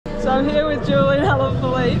So I'm here with Julian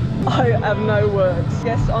Alaphilippe. I have no words.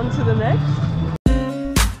 Guess on to the next.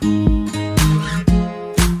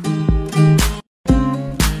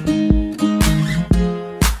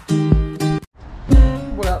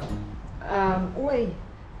 What up?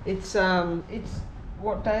 It's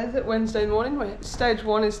what day is it? Wednesday morning. Stage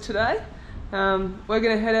 1 is today. We're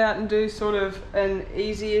gonna head out and do sort of an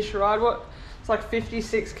easy-ish ride. It's like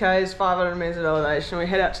 56 k's, 500 meters of elevation. We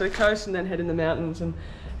head out to the coast and then head in the mountains and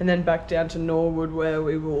then back down to Norwood, where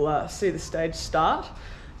we will see the stage start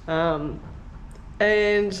and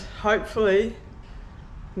hopefully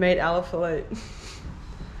meet Alaphilippe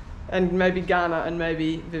and maybe Ghana and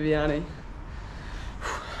maybe Viviani.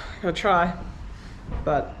 Gonna try,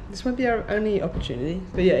 but this might be our only opportunity.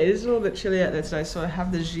 But yeah, it is a little bit chilly out there today, so I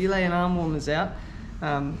have the gilet and arm warmers out.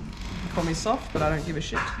 Call me soft, but I don't give a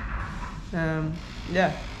shit.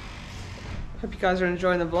 Yeah, hope you guys are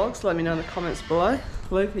enjoying the vlogs. Let me know in the comments below.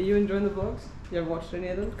 Luke, are you enjoying the vlogs? You haven't watched any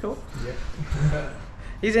of them? Cool. Yeah.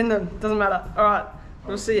 He's in them, doesn't matter. All right,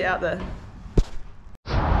 we'll see you out there.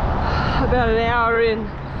 About an hour in,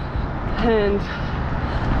 and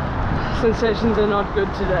sensations are not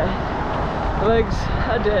good today. Legs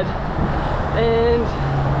are dead, and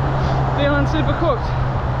feeling super cooked.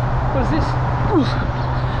 What is this?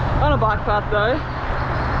 On a bike path though.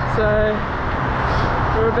 So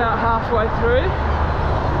we're about halfway through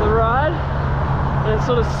the ride and it's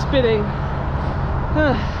sort of spinning.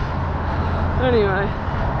 Anyway,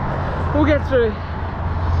 we'll get through.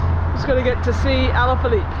 Just got to get to see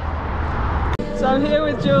Alaphilippe. So I'm here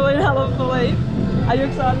with Julian Alaphilippe. Are you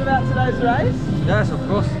excited about today's race? Yes, of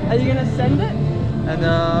course. Are you going to send it? And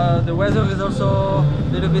the weather is also a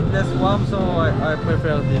little bit less warm, so I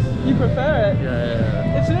prefer this. You prefer it?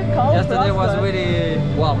 Yeah. It's a bit cold. Yesterday was really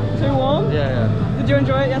warm. Too warm? Yeah. Did you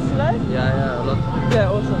enjoy it yesterday? Yeah, a lot.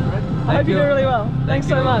 Yeah, awesome. I hope you do really well. Thanks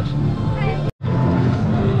so much.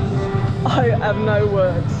 I have no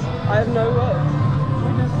words. I have no words.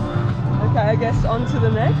 Okay, I guess on to the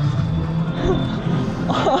next.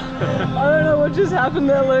 I don't know what just happened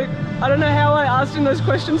there, Luke. I don't know how I asked him those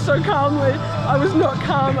questions so calmly. I was not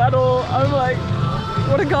calm at all. I'm like,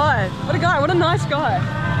 what a guy. What a guy. What a nice guy.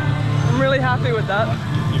 I'm really happy with that.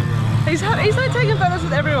 He's like taking photos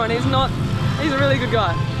with everyone. He's a really good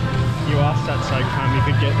guy. You asked that so calm you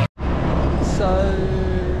could get like... So,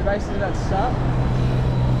 race is about to start.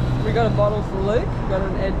 We got a bottle for Luke. We got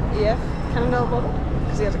an EF Cannondale bottle,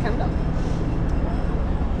 because he has a Cannondale.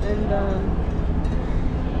 And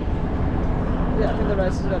yeah, I think the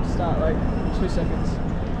race is about to start, like 2 seconds.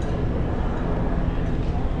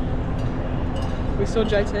 We saw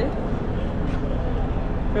JT.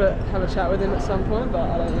 We're gonna have a chat with him at some point, but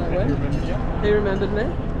I don't know when. He remembered you? He remembered me.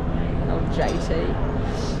 Oh, JT.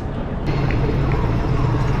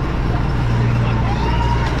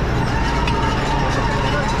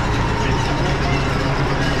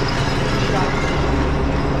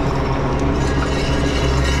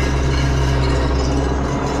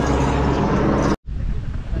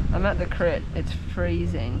 I'm at the crit, it's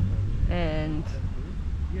freezing, and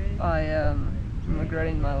I am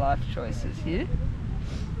regretting my life choices here.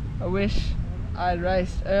 I wish I'd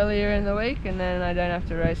raced earlier in the week and then I don't have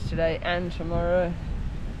to race today and tomorrow.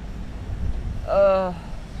 Oh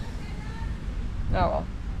well,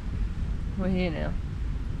 we're here now.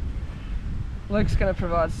 Luke's going to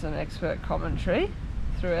provide some expert commentary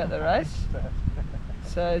throughout the race,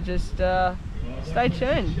 so just stay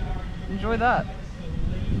tuned, enjoy that.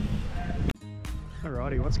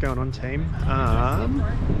 Alrighty, what's going on, team?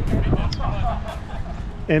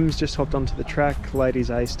 Em's just hopped onto the track.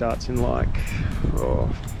 Ladies A starts in like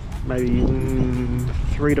maybe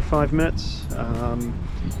 3 to 5 minutes.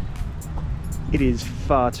 It is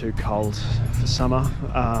far too cold for summer.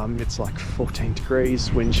 It's like 14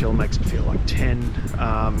 degrees. Wind chill makes it feel like 10.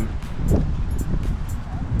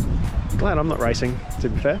 Glad I'm not racing, to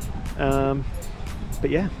be fair.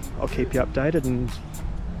 But yeah, I'll keep you updated and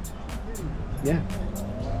yeah.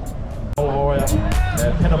 Warrior,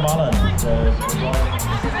 Peter Mullen, Amanda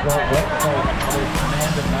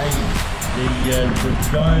May, the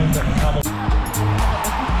dome double.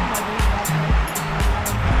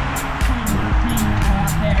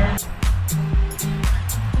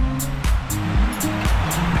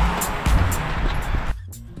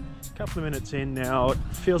 Couple of minutes in now, it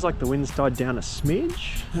feels like the wind's died down a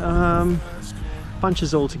smidge.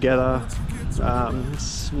 Bunches all together,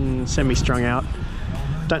 semi-strung out.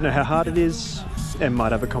 Don't know how hard it is. Em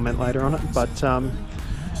might have a comment later on it, but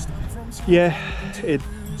yeah,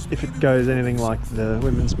 if it goes anything like the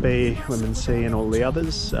women's B, women's C and all the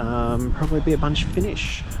others, probably be a bunch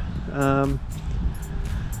finish.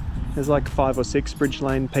 There's like 5 or 6 Bridge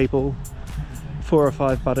Lane people, 4 or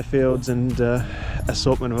 5 Butterfields, and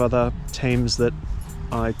assortment of other teams that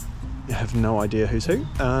I have no idea who's who.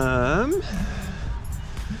 But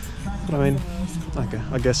I mean, okay,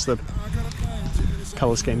 I guess the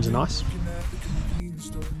colour schemes are nice.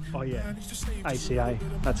 Oh yeah, ACA,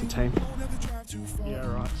 that's a team. Yeah,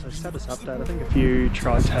 right, so status update. I think a few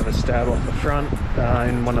tried to have a stab off the front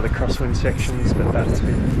in one of the crosswind sections, but that's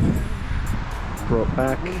been brought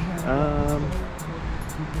back.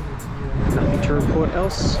 Nothing to report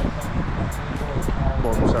else.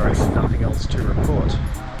 Well, sorry, nothing else to report.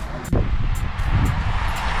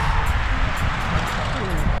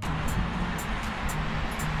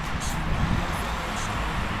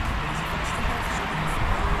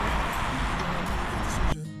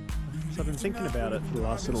 I've been thinking about it for the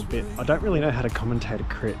last little bit. I don't really know how to commentate a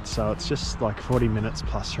crit, so it's just like 40 minutes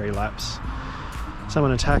plus 3 laps.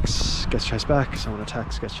 Someone attacks, gets chased back, someone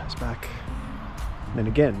attacks, gets chased back. Then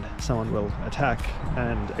again, someone will attack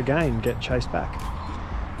and again get chased back.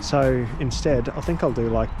 So instead, I think I'll do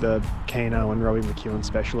like the Keno and Robbie McEwen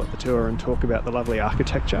special at the tour and talk about the lovely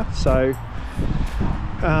architecture. So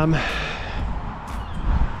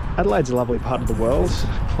Adelaide's a lovely part of the world.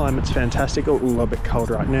 Climate's fantastic. A little bit cold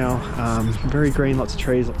right now. Very green, lots of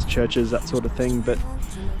trees, lots of churches, that sort of thing. But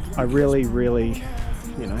I really,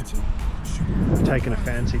 you know, taken a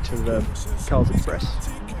fancy to the Coles Express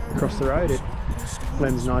across the road. It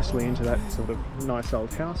blends nicely into that sort of nice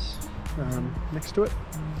old house next to it.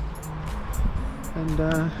 And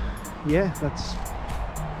yeah, that's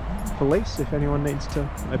police if anyone needs to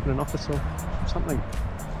open an office or something.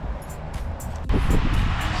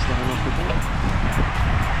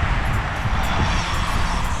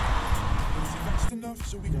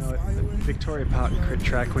 Now at Victoria Park Crit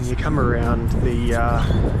Track, when you come around the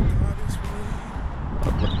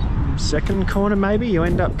second corner maybe, you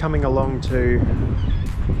end up coming along to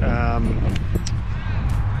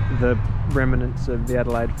the remnants of the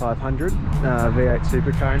Adelaide 500 V8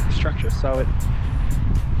 supercar infrastructure. So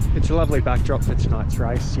it's a lovely backdrop for tonight's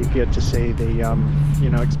race. You get to see the you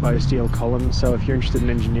know, exposed steel columns, so if you're interested in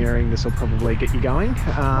engineering, this will probably get you going.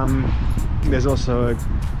 There's also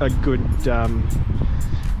a good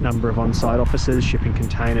number of on-site offices, shipping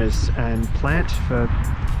containers and plant for,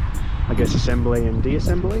 I guess, assembly and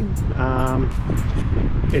de-assembly.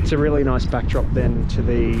 It's a really nice backdrop then to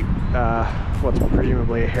the what's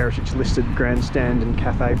presumably a heritage listed grandstand and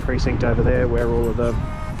cafe precinct over there, where all of the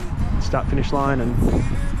start-finish line and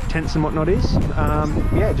tents and whatnot is.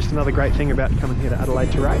 Yeah, just another great thing about coming here to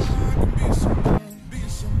Adelaide to race.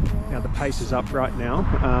 Now the pace is up right now.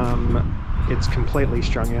 It's completely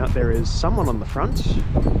strung out. There is someone on the front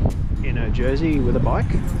in a jersey with a bike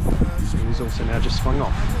who's also now just swung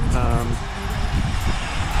off.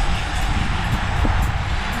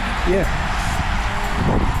 Yeah,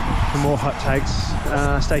 for more hot takes,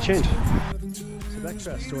 stay tuned. So back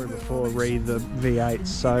to our story before, read the V8.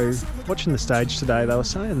 So watching the stage today, they were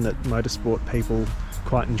saying that motorsport people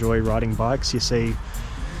quite enjoy riding bikes. You see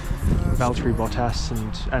Valtteri Bottas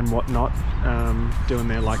and whatnot doing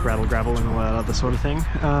their like rattle gravel and all that other sort of thing.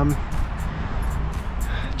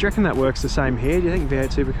 Do you reckon that works the same here? Do you think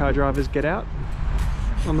V8 supercar drivers get out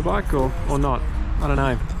on the bike or not? I don't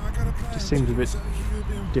know. Just seems a bit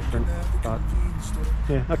different, but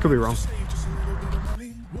yeah, I could be wrong. So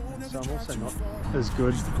I'm also not as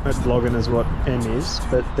good at vlogging as what M is,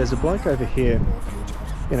 but there's a bloke over here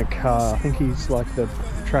in a car. I think he's like the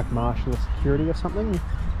track marshal or security or something,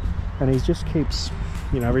 and he just keeps,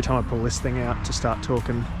 you know, every time I pull this thing out to start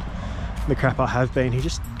talking the crap I have been, he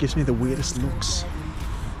just gives me the weirdest looks.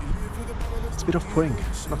 It's a bit off-putting,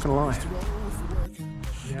 not gonna lie.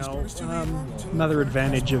 Now, another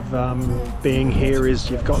advantage of being here is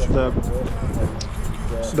you've got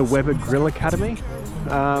the Weber Grill Academy,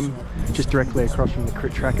 just directly across from the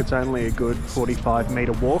crit track. It's only a good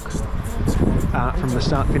 45-metre walk from the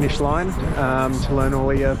start-finish line to learn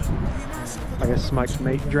all your, I guess, smoked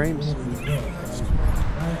meat dreams. And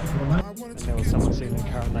there was someone sitting in the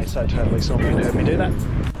car and they so totally saw me and heard me do that.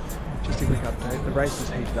 Just a quick update, the race is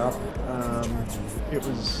heated up. It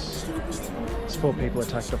was 4 people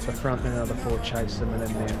attacked off the front, and another 4 chased them, and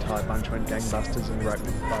then the entire bunch went gangbusters and roped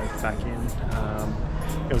them both back in.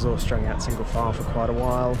 It was all strung out single file for quite a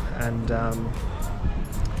while, and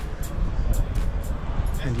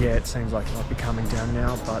yeah, it seems like it might be coming down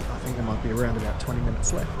now, but I think there might be around about 20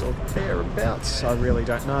 minutes left or thereabouts. I really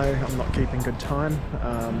don't know. I'm not keeping good time,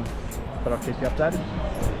 but I'll keep you updated.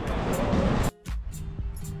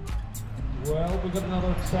 Well, we've got another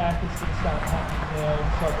attack. It's going to start happening now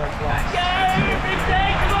inside that glass.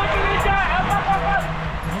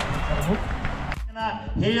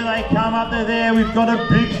 Here they come up to there. We've got a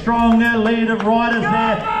big, strong lead of riders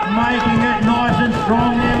there, making it nice and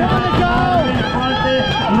strong there. With the in front there.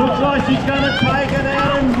 Looks like she's going to take it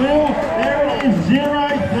out and will. There it is,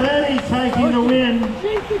 0:30 taking the win.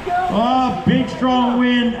 Oh, big, strong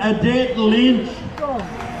win. Adette Lynch.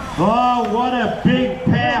 Oh, what a big,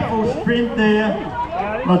 powerful sprint there.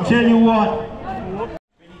 I'll tell you what.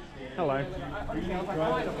 Hello.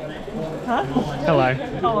 Huh? Hello.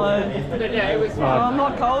 Hello. Yeah, it was. I'm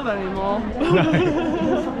not cold anymore.